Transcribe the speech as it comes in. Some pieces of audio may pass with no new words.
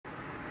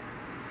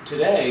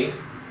Today,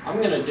 I'm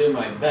going to do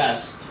my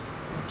best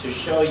to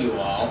show you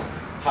all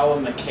how a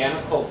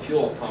mechanical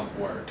fuel pump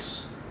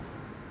works,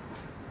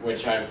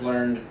 which I've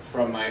learned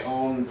from my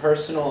own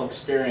personal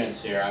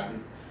experience here.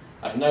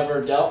 I've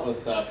never dealt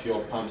with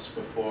fuel pumps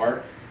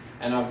before,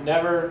 and I've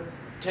never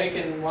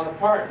taken one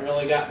apart and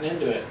really gotten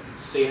into it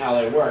to see how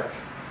they work.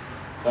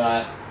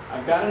 But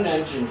I've got an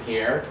engine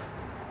here,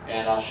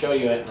 and I'll show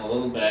you it in a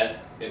little bit.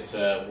 It's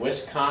a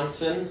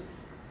Wisconsin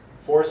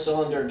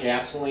 4-cylinder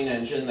gasoline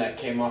engine that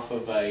came off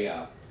of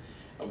a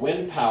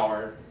wind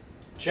power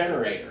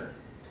generator,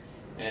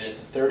 and it's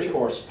 30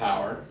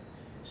 horsepower,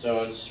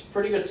 so it's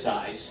pretty good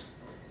size.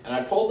 And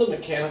I pulled the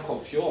mechanical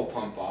fuel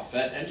pump off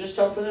it and just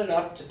opened it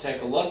up to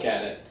take a look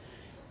at it,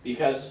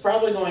 because it's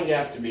probably going to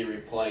have to be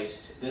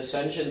replaced. This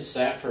engine's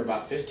sat for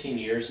about 15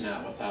 years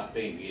now without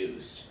being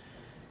used,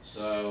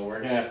 so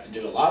we're going to have to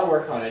do a lot of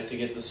work on it to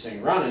get this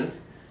thing running.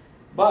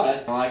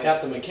 But I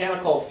got the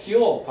mechanical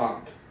fuel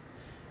pump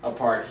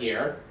apart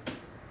here.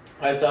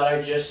 I thought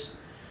I'd just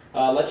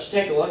let you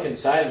take a look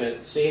inside of it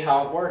and see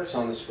how it works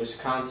on this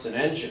Wisconsin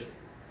engine.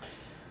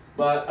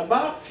 But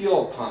about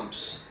fuel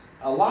pumps,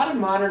 a lot of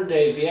modern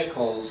day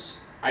vehicles,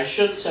 I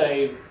should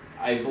say,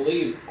 I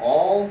believe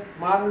all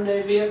modern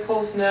day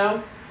vehicles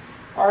now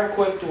are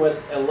equipped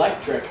with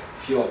electric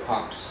fuel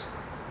pumps.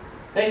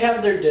 They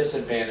have their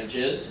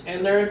disadvantages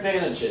and their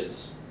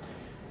advantages.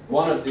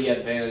 One of the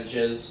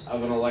advantages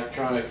of an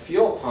electronic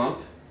fuel pump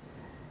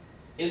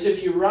is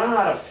if you run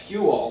out of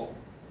fuel,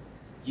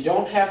 you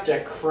don't have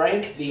to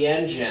crank the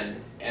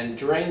engine and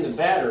drain the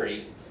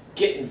battery,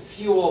 getting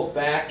fuel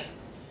back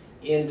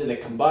into the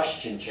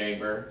combustion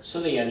chamber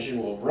so the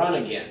engine will run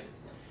again.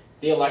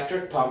 The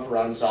electric pump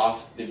runs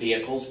off the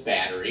vehicle's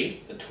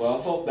battery, the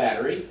 12-volt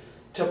battery,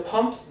 to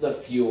pump the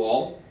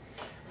fuel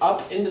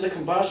up into the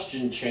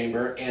combustion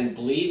chamber and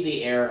bleed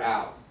the air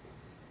out.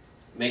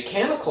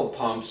 Mechanical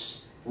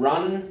pumps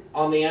run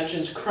on the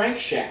engine's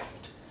crankshaft.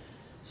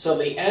 So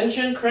the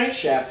engine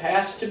crankshaft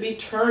has to be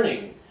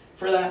turning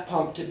for that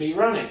pump to be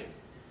running.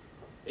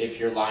 If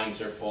your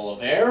lines are full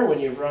of air, when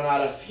you've run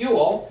out of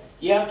fuel,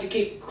 you have to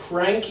keep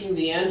cranking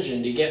the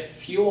engine to get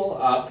fuel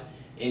up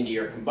into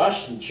your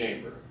combustion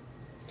chamber.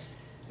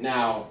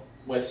 Now,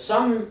 with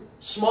some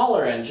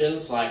smaller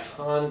engines, like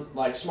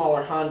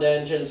smaller Honda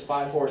engines,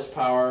 5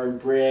 horsepower,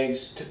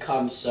 Briggs,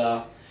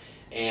 Tecumseh,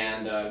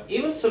 and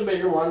even some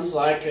bigger ones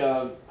like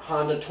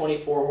Honda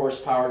 24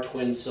 horsepower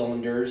twin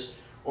cylinders,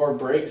 or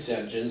Briggs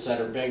engines that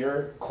are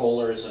bigger,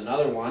 Kohler is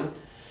another one.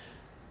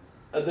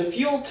 The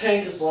fuel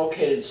tank is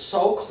located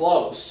so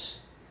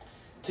close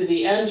to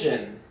the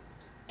engine,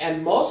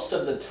 and most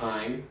of the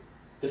time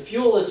the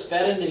fuel is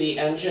fed into the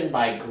engine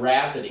by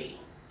gravity,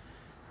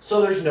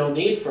 so there's no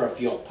need for a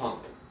fuel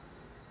pump.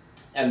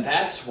 And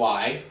that's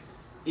why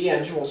the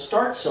engine will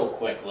start so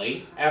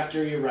quickly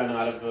after you run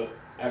out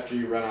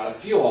of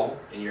fuel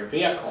in your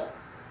vehicle.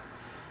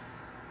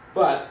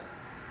 But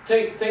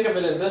think of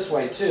it in this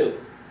way too.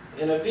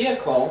 In a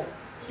vehicle,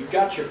 you've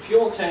got your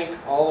fuel tank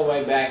all the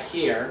way back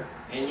here,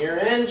 and your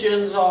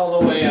engine's all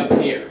the way up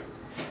here.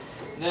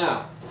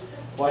 Now,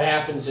 what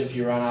happens if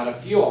you run out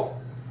of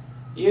fuel?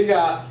 You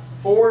got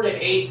 4 to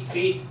 8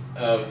 feet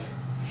of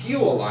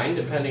fuel line,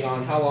 depending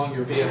on how long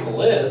your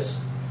vehicle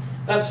is,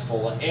 that's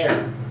full of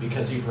air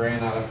because you've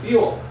ran out of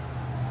fuel.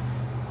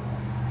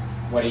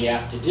 What do you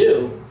have to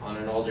do on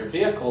an older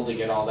vehicle to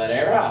get all that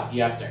air out?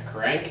 You have to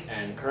crank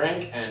and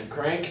crank and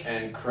crank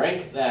and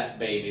crank that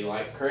baby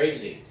like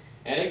crazy.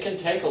 And it can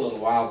take a little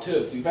while too.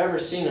 If you've ever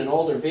seen an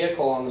older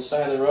vehicle on the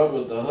side of the road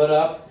with the hood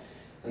up,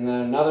 and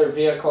then another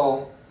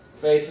vehicle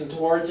facing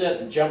towards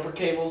it, and jumper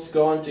cables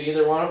going to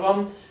either one of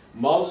them,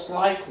 most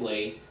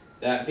likely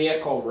that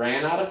vehicle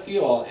ran out of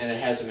fuel and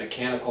it has a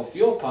mechanical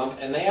fuel pump,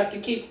 and they have to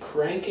keep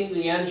cranking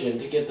the engine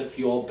to get the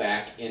fuel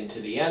back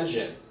into the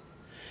engine.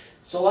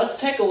 So let's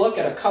take a look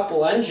at a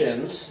couple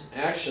engines,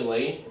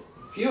 actually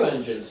a few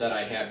engines that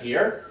I have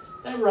here,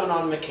 that run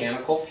on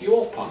mechanical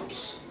fuel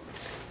pumps.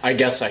 I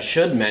guess I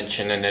should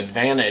mention an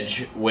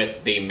advantage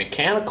with the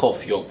mechanical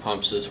fuel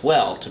pumps as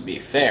well, to be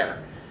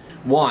fair.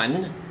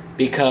 One,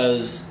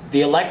 because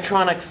the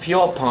electronic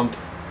fuel pump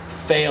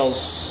fails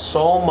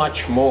so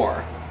much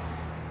more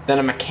than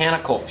a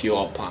mechanical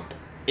fuel pump.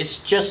 It's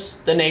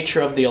just the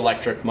nature of the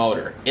electric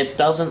motor. It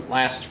doesn't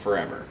last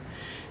forever.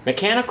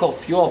 Mechanical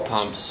fuel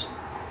pumps,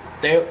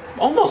 they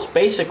almost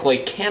basically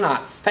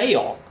cannot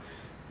fail,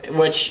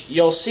 which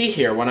you'll see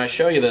here when I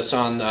show you this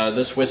on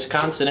this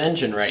Wisconsin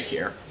engine right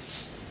here.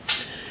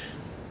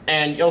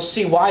 And you'll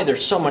see why they're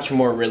so much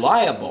more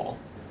reliable.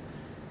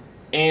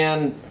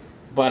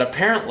 But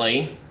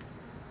apparently,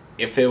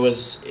 if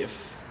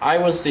I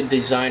was the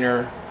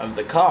designer of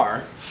the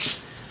car,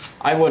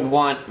 I would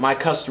want my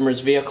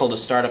customer's vehicle to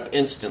start up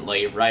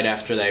instantly right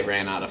after they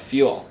ran out of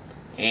fuel.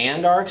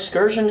 And our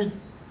Excursion,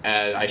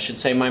 I should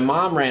say my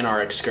mom ran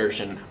our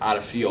Excursion out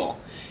of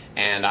fuel.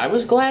 And I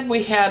was glad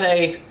we had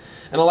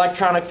an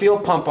electronic fuel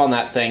pump on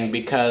that thing,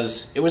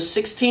 because it was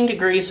 16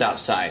 degrees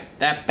outside.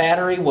 That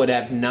battery would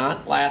have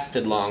not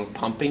lasted long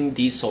pumping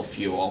diesel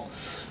fuel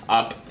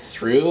up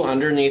through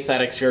underneath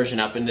that excursion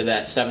up into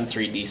that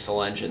 7.3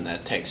 diesel engine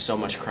that takes so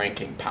much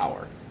cranking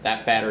power.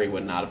 That battery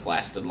would not have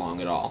lasted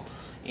long at all.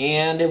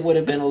 And it would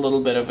have been a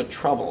little bit of a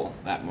trouble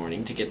that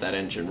morning to get that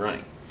engine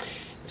running.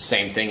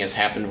 Same thing has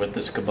happened with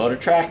this Kubota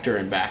tractor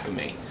in back of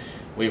me.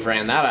 We've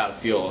ran that out of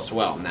fuel as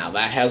well. Now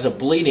that has a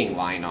bleeding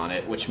line on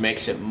it, which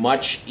makes it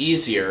much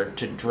easier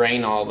to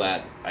drain all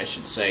that, I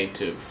should say,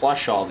 to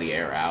flush all the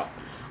air out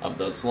of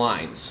those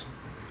lines.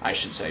 I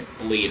should say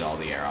bleed all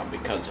the air out,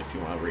 because if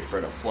you want to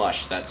refer to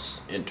flush,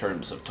 that's in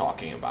terms of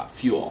talking about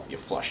fuel. You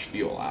flush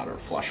fuel out or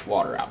flush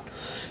water out.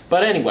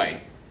 But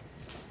anyway,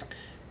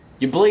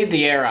 you bleed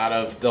the air out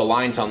of the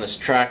lines on this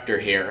tractor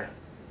here,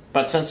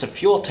 but since the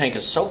fuel tank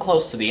is so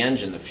close to the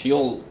engine, the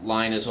fuel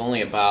line is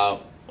only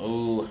about,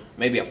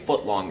 maybe a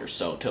foot long or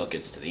so till it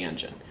gets to the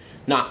engine.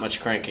 Not much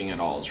cranking at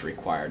all is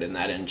required, and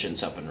that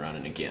engine's up and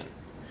running again.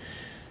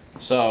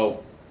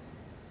 So,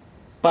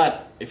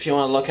 but if you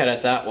want to look at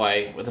it that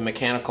way, with a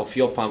mechanical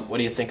fuel pump, what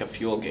do you think a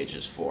fuel gauge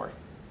is for?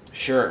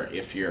 Sure,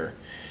 if your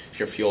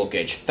fuel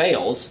gauge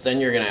fails, then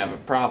you're going to have a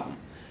problem.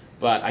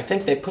 But I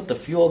think they put the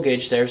fuel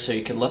gauge there so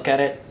you can look at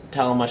it,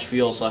 tell how much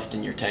fuel's left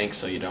in your tank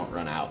so you don't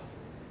run out.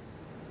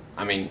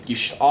 I mean, you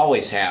should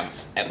always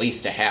have at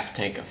least a half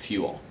tank of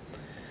fuel,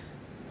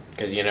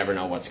 because you never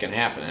know what's going to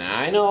happen. And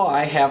I know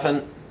I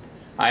haven't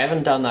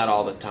done that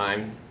all the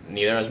time.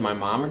 Neither has my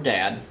mom or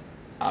dad,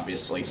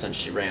 obviously, since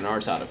she ran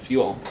ours out of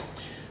fuel.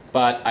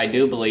 But I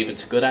do believe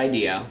it's a good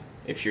idea,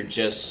 if you're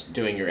just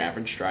doing your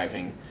average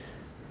driving,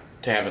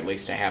 to have at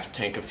least a half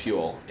tank of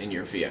fuel in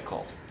your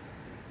vehicle.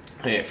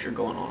 If you're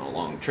going on a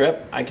long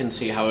trip, I can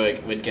see how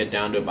it would get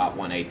down to about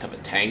 1/8 of a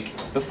tank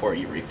before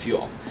you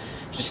refuel.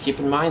 Just keep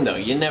in mind, though,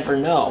 you never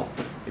know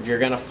if you're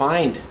going to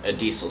find a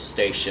diesel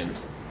station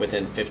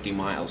within 50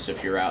 miles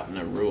if you're out in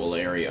a rural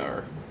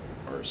area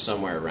or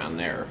somewhere around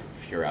there.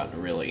 If you're out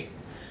in really,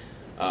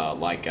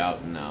 like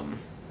out in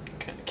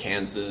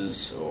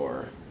Kansas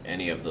or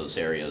any of those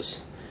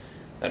areas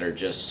that are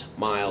just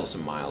miles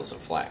and miles of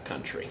flat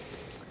country.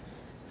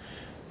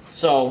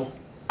 So,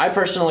 I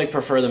personally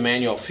prefer the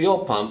manual fuel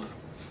pump,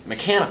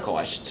 mechanical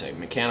I should say,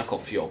 mechanical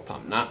fuel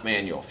pump, not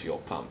manual fuel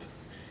pump.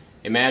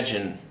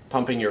 Imagine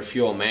pumping your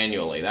fuel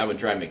manually. That would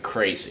drive me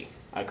crazy.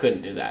 I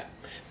couldn't do that.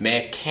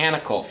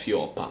 Mechanical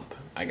fuel pump.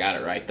 I got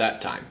it right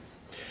that time.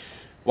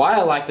 Why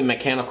I like the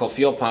mechanical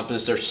fuel pump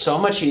is they're so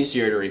much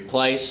easier to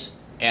replace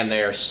and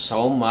they're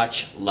so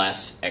much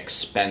less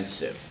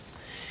expensive.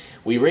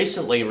 We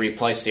recently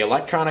replaced the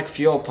electronic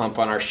fuel pump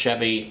on our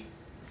Chevy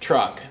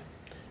truck.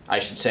 I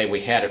should say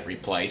we had it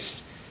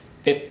replaced.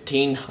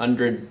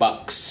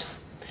 $1,500.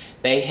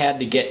 They had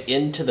to get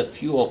into the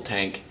fuel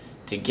tank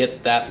to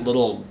get that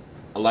little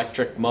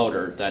electric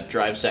motor that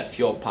drives that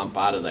fuel pump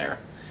out of there.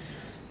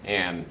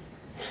 And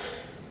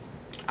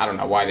I don't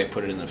know why they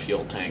put it in the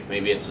fuel tank.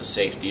 Maybe it's a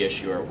safety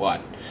issue or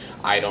what.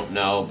 I don't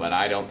know, but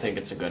I don't think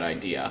it's a good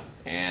idea.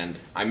 And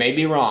I may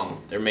be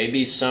wrong. There may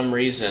be some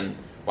reason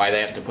why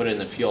they have to put it in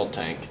the fuel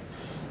tank.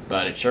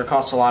 But it sure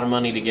costs a lot of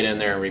money to get in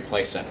there and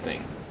replace that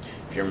thing.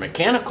 If your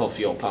mechanical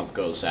fuel pump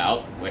goes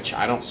out, which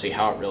I don't see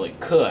how it really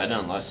could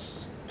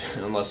unless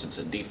it's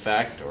a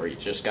defect or you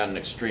just got an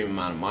extreme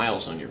amount of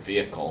miles on your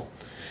vehicle,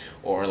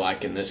 or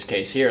like in this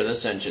case here,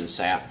 this engine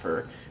sat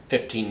for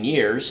 15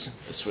 years,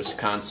 this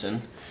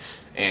Wisconsin,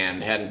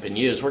 and hadn't been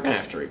used, we're going to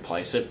have to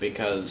replace it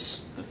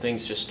because the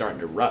thing's just starting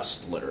to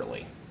rust,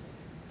 literally.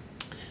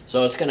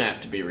 So it's going to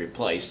have to be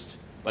replaced,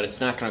 but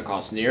it's not going to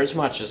cost near as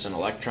much as an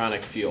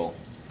electronic fuel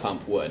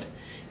pump would,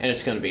 and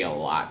it's going to be a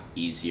lot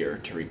easier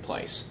to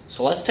replace.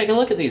 So let's take a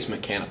look at these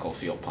mechanical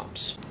fuel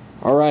pumps.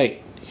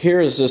 Alright,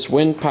 here is this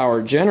wind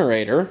power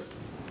generator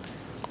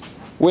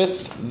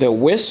with the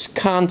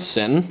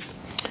Wisconsin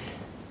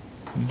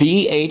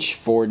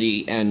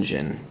VH40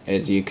 engine,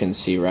 as you can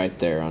see right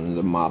there on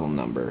the model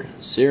number,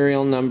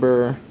 serial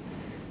number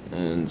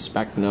and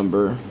spec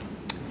number,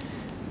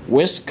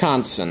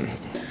 Wisconsin.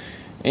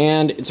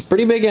 And it's a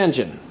pretty big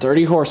engine,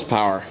 30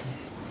 horsepower,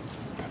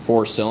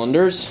 4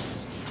 cylinders.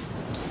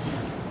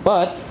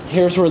 But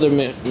here's where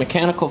the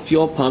mechanical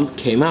fuel pump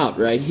came out,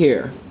 right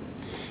here.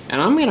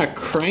 And I'm gonna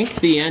crank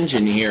the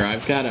engine here.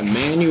 I've got a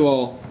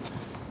manual,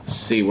 let's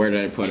see, where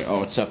did I put it?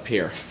 Oh, it's up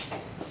here.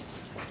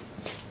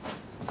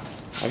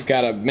 I've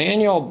got a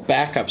manual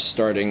backup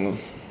starting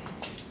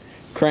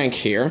crank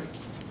here.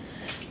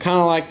 Kind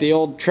of like the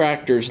old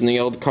tractors and the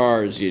old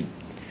cars. You'd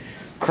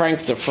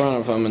crank the front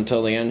of them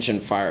until the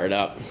engine fired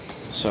up.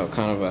 So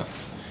kind of a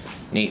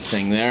neat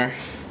thing there.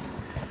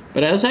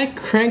 But as I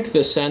crank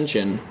this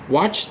engine,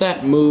 watch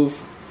that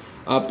move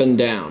up and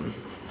down.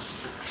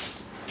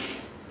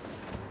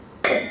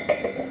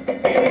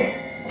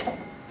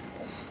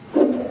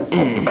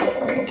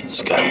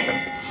 It's got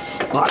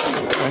a lot of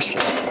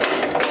compression.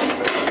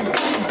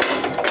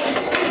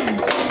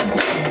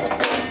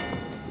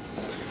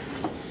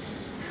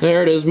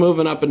 There it is,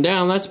 moving up and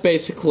down. That's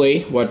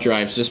basically what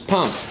drives this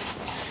pump.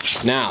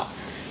 Now,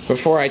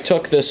 before I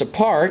took this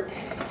apart,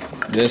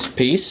 this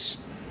piece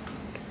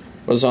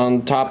was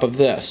on top of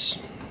this.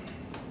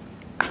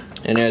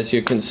 And as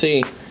you can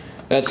see,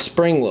 that's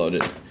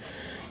spring-loaded.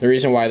 The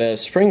reason why that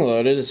is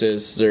spring-loaded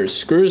is there's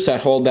screws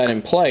that hold that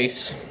in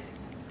place.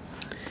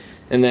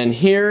 And then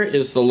here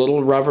is the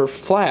little rubber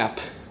flap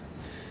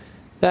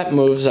that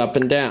moves up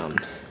and down.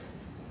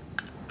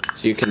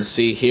 So you can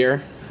see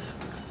here,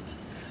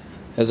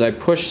 as I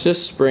push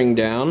this spring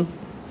down,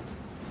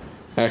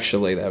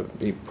 actually that would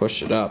be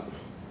push it up.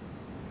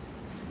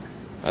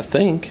 I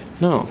think,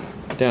 no,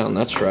 down,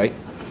 that's right.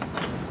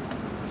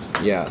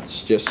 Yeah,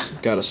 it's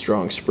just got a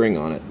strong spring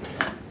on it.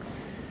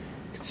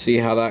 You can see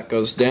how that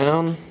goes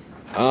down,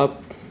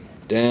 up,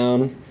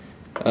 and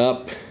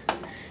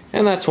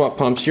that's what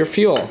pumps your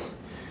fuel.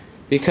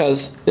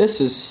 Because this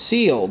is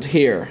sealed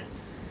here.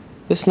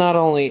 This not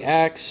only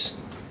acts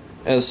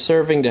as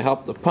serving to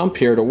help the pump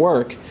here to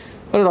work,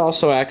 but it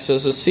also acts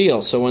as a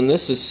seal. So when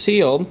this is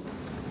sealed,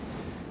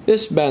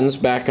 this bends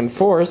back and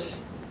forth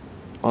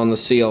on the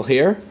seal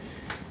here,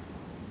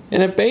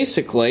 and it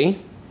basically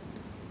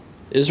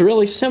is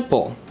really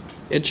simple.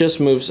 It just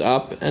moves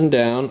up and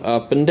down,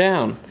 up and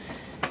down.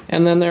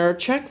 And then there are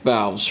check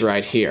valves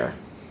right here.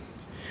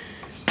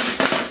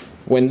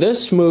 When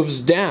this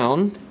moves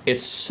down, it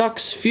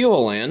sucks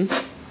fuel in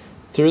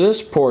through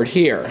this port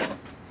here.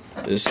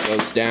 This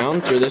goes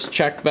down through this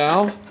check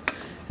valve.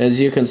 As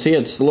you can see,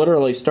 it's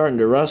literally starting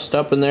to rust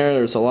up in there.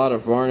 There's a lot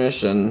of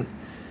varnish, and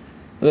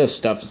this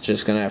stuff is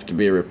just going to have to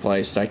be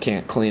replaced. I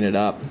can't clean it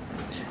up.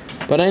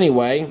 But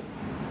anyway,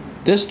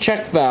 this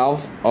check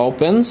valve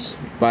opens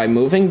by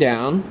moving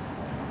down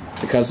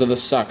because of the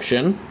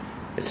suction.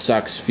 It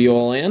sucks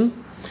fuel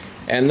in,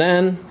 and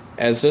then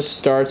as this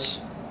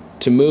starts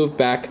to move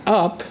back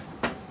up,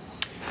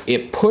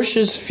 it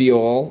pushes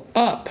fuel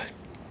up.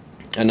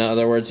 In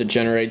other words, it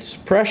generates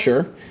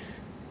pressure.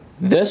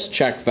 This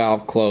check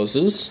valve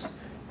closes,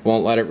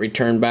 won't let it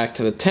return back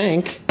to the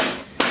tank,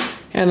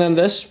 and then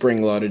this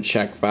spring-loaded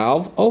check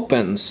valve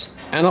opens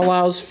and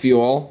allows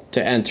fuel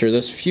to enter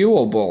this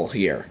fuel bowl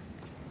here.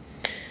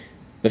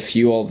 The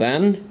fuel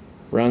then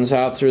runs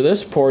out through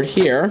this port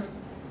here,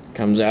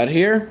 comes out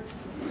here,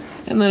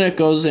 and then it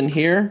goes in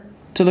here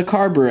to the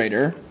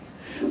carburetor,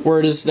 where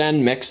it is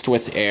then mixed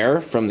with air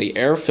from the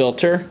air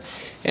filter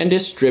and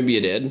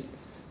distributed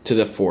to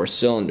the 4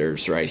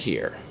 cylinders right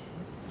here.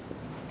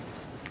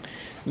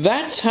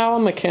 That's how a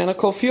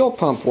mechanical fuel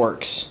pump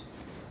works.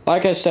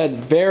 Like I said,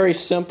 very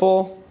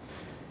simple,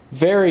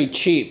 very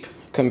cheap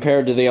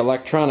compared to the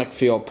electronic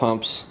fuel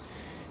pumps,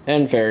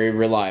 and very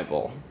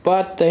reliable.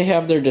 But they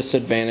have their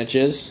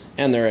disadvantages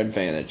and their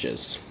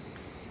advantages.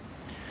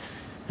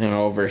 And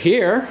over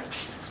here,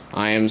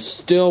 I am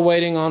still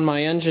waiting on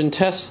my engine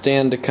test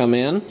stand to come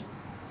in,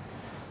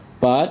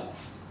 but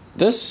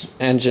this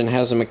engine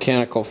has a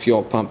mechanical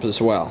fuel pump as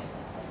well.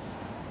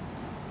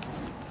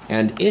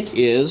 And it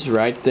is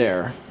right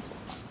there.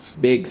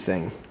 Big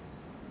thing.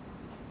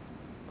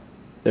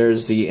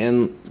 There's the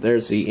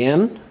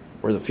in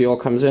where the fuel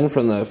comes in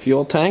from the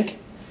fuel tank.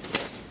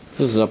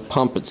 This is a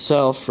pump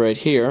itself right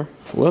here.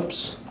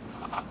 Whoops.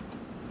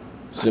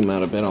 Zoom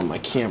out a bit on my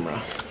camera.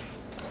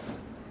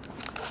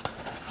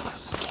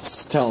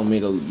 It's telling me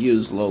to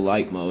use low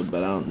light mode,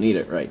 but I don't need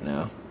it right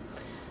now.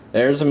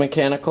 There's a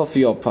mechanical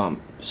fuel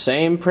pump.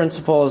 Same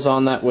principle as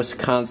on that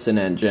Wisconsin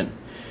engine.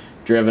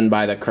 Driven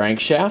by the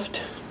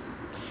crankshaft.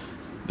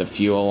 The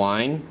fuel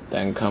line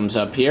then comes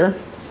up here.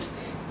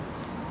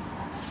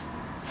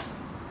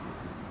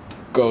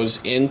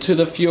 Goes into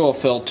the fuel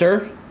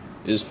filter.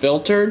 Is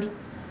filtered.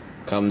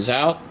 Comes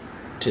out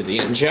to the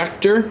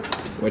injector,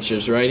 which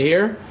is right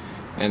here.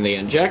 And the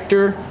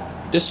injector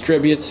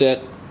distributes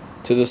it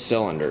to the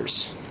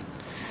cylinders.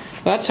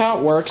 That's how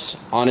it works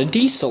on a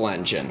diesel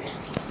engine.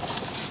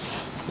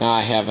 Now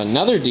I have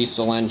another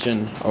diesel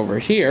engine over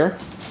here.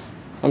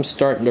 I'm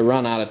starting to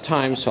run out of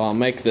time, so I'll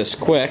make this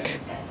quick.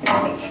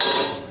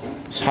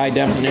 This high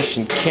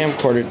definition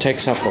camcorder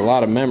takes up a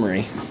lot of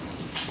memory.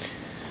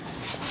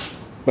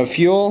 But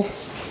fuel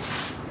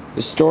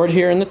is stored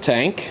here in the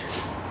tank,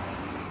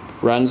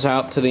 runs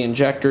out to the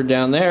injector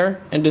down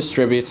there, and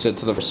distributes it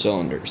to the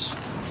cylinders.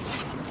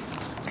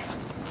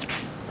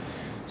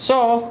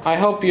 So, I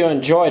hope you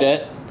enjoyed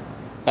it.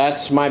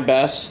 That's my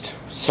best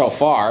so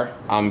far.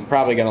 I'm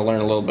probably going to learn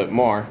a little bit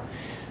more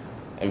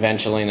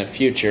eventually in the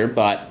future,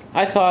 but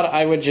I thought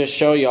I would just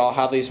show you all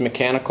how these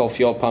mechanical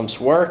fuel pumps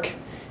work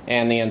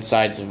and the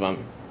insides of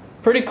them.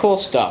 Pretty cool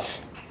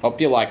stuff. Hope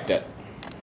you liked it.